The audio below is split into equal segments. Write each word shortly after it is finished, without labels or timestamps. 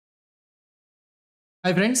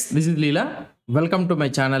Hi friends, this is Leela. Welcome to my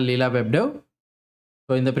channel Leela WebDev.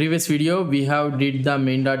 So in the previous video, we have did the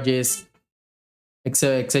main.js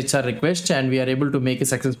XHR request and we are able to make a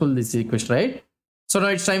successful this request, right? So now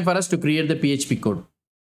it's time for us to create the PHP code.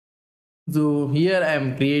 So here I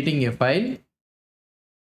am creating a file.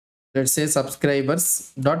 Let's say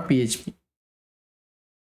subscribers.php.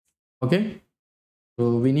 Okay.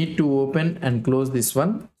 So we need to open and close this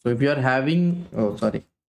one. So if you are having,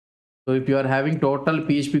 So if you are having total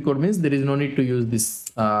PHP code means there is no need to use this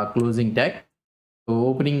closing tag. So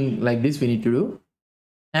opening like this we need to do.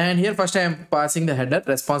 And here first I am passing the header,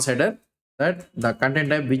 response header, that the content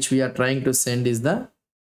type which we are trying to send is the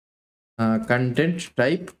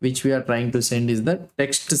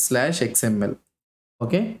text/XML.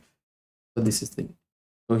 Okay. So this is the thing.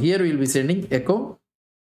 So here we will be sending echo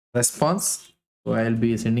response. So I will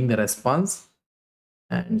be sending the response.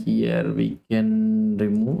 And here we can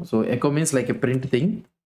remove. So echo means like a print thing.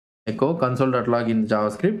 Echo console.log in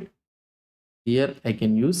JavaScript. Here I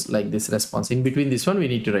can use like this response. In between this one, we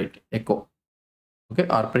need to write echo. Okay,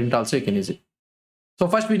 or print also you can use it. So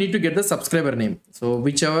first we need to get the subscriber name. So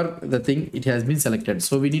whichever the thing it has been selected.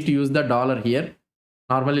 So we need to use the dollar here.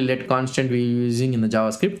 Normally let constant we using in the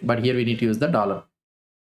JavaScript, but here we need to use the dollar.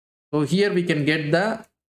 So here we can get the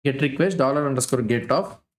get request $_get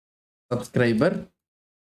of subscriber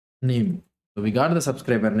name. So we got the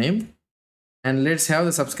subscriber name, and let's have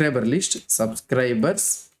the subscriber list.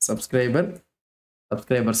 Subscribers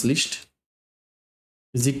list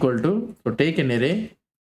is equal to, so take an array,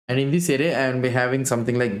 and in this array I will be having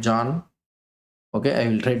something like John. Okay, I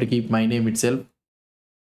will try to keep my name itself.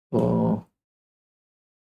 So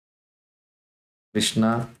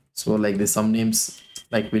Krishna. So like this, some names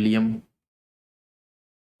like William.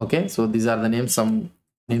 Okay, so these are the names, some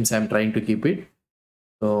names I am trying to keep it.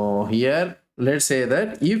 So here let's say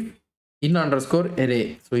that if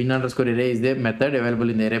in_array, so in_array is the method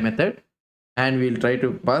available in the array method, and we'll try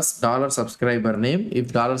to pass $subscriber name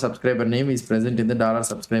if $subscriber name is present in the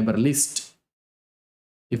 $subscriber list.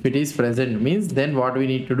 If it is present means then what we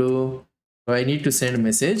need to do, so I need to send a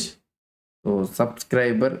message. So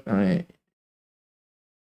subscriber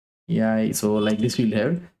so like this we'll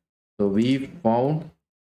have. So we found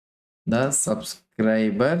the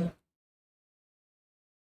subscriber.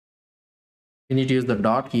 We need to use the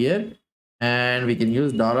dot here, and we can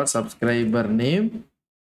use $subscriber name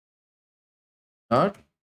dot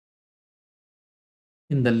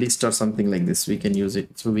in the list or something like this. We can use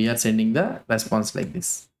it. So we are sending the response like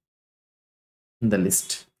this in the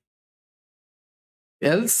list.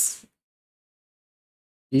 Else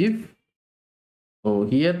if, so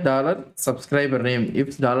here $subscriber name,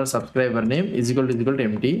 if $subscriber name is equal to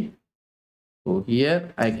empty, so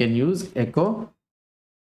here I can use echo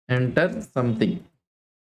enter something.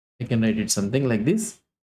 I can write it something like this,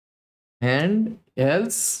 and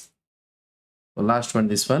else, so last one,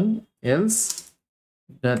 this one, else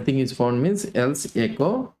nothing is found means else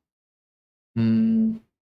echo no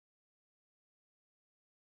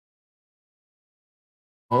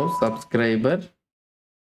subscriber,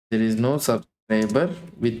 there is no subscriber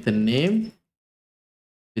with the name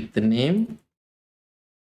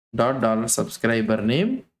dot $subscriber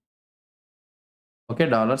name. Okay,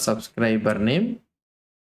 $subscriber name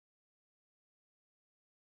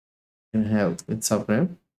can have with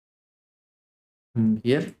subscribe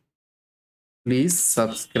here, please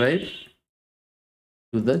subscribe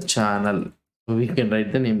to the channel. So we can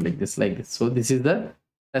write the name like this. So this is the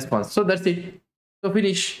response. So that's it. So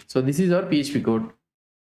finish. So this is our PHP code.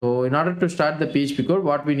 So in order to start the PHP code,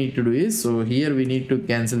 what we need to do is, so here we need to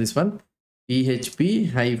cancel this one,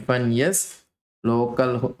 php-s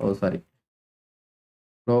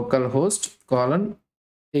localhost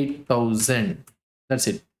 8000. That's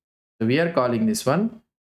it. So we are calling this one,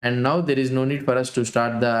 and now there is no need for us to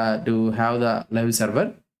start to have the live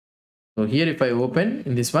server. So here if I open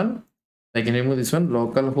in this one, I can remove this one,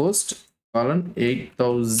 localhost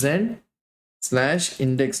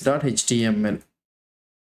 8000/index.html.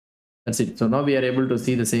 That's it. So now we are able to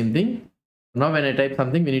see the same thing. Now when I type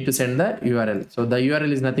something, we need to send the URL. So the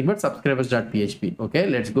URL is nothing but subscribers.php. Okay,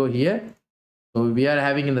 let's go here. So we are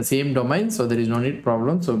having in the same domain, so there is no need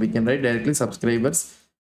problem. So we can write directly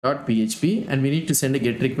subscribers.php, and we need to send a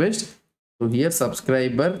get request. So here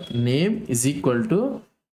subscriber name is equal to,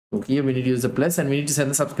 so here we need to use the plus, and we need to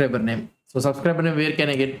send the subscriber name. So subscriber name, where can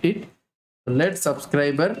I get it? So let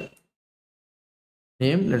subscriber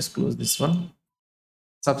name, let's close this one.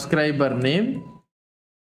 Subscriber name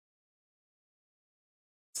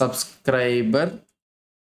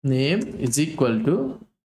is equal to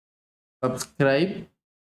subscribe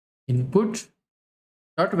input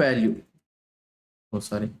dot value. oh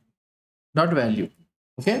sorry, dot value.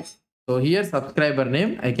 Okay, so here subscriber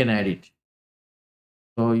name I can add it.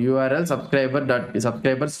 So URL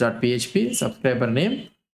subscribers.php subscriber name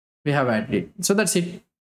we have added it. So that's it.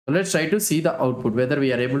 So let's try to see the output, whether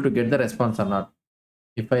we are able to get the response or not.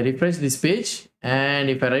 If I refresh this page and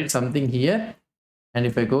if I write something here and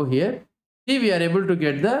if I go here, see, we are able to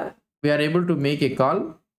make a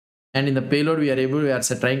call, and in the payload we are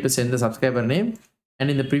trying to send the subscriber name, and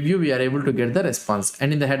in the preview we are able to get the response,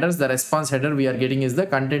 and in the headers the response header we are getting is the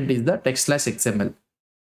content is the text/XML,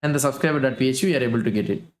 and the subscriber.php we are able to get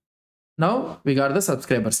it. Now we got the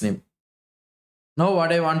subscriber's name. Now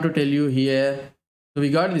what I want to tell you here, so we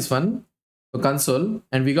got this one, so console,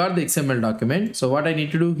 and we got the XML document. So what I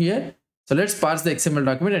need to do here, so let's parse the XML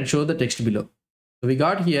document and show the text below. So we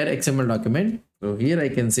got here XML document. So here I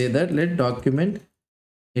can say that let document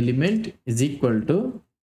element is equal to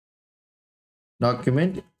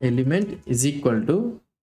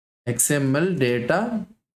XML data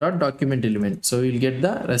dot document element. So we'll get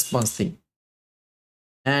the response thing.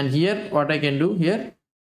 And here what I can do here,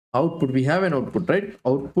 output, we have an output, right?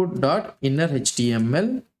 Output dot inner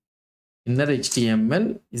HTML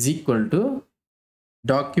is equal to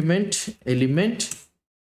document element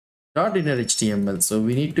dot inner HTML. So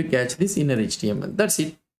we need to catch this inner HTML. That's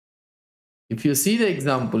it. If you see the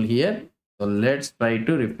example here, so let's try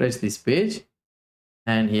to refresh this page,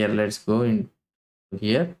 and here let's go in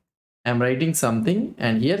here. I'm writing something,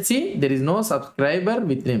 and here see there is no subscriber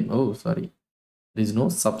with name. Oh sorry, there is no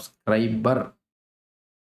subscriber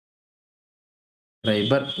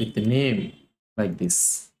with the name like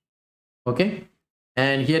this. Okay,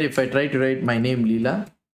 and here if I try to write my name Leela,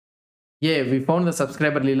 yeah, we found the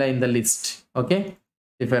subscriber Leela in the list. Okay,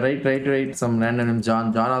 if I try to write some random name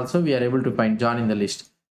John also, we are able to find John in the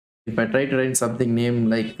list. If I try to write something name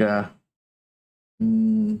like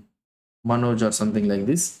Manoj or something like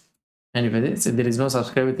this, and if I say there is no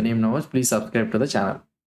subscriber with the name Manoj, please subscribe to the channel.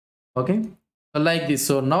 Okay, so like this.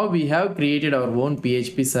 So now we have created our own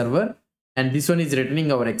PHP server, and this one is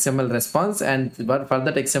returning our XML response, and for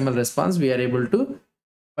that XML response we are able to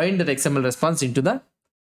find that XML response into the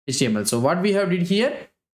HTML. So what we have did here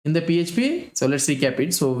in the PHP, so let's recap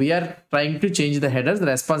it. So we are trying to change the headers, the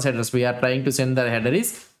response headers. We are trying to send the header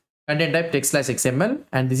is content type text/XML,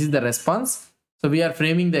 and this is the response. So we are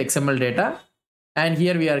framing the XML data, and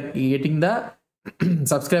here we are getting the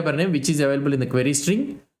subscriber name which is available in the query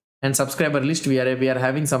string, and subscriber list we are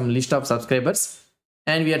having some list of subscribers,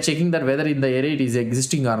 and we are checking that whether in the array it is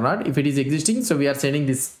existing or not. If it is existing, so we are sending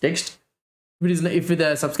this text. If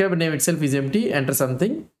the subscriber name itself is empty, enter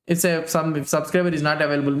something. If subscriber is not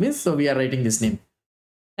available means, so we are writing this name.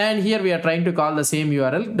 And here we are trying to call the same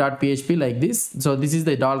URL .php like this. So this is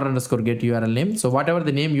the $_get URL name. So whatever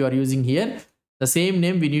the name you are using here, the same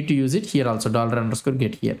name we need to use it here also,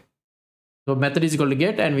 $_get here. So method is equal to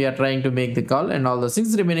get, and we are trying to make the call and all those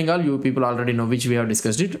things. Remaining all you people already know, which we have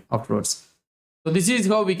discussed it afterwards. So this is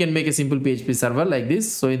how we can make a simple PHP server like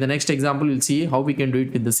this. So in the next example, we'll see how we can do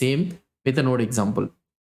it with the same with a node example.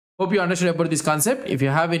 Hope you understood about this concept. If you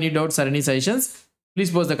have any doubts or any suggestions,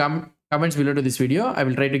 please post the comments below to this video. I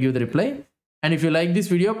will try to give the reply. And if you like this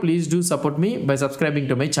video, please do support me by subscribing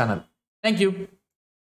to my channel. Thank you.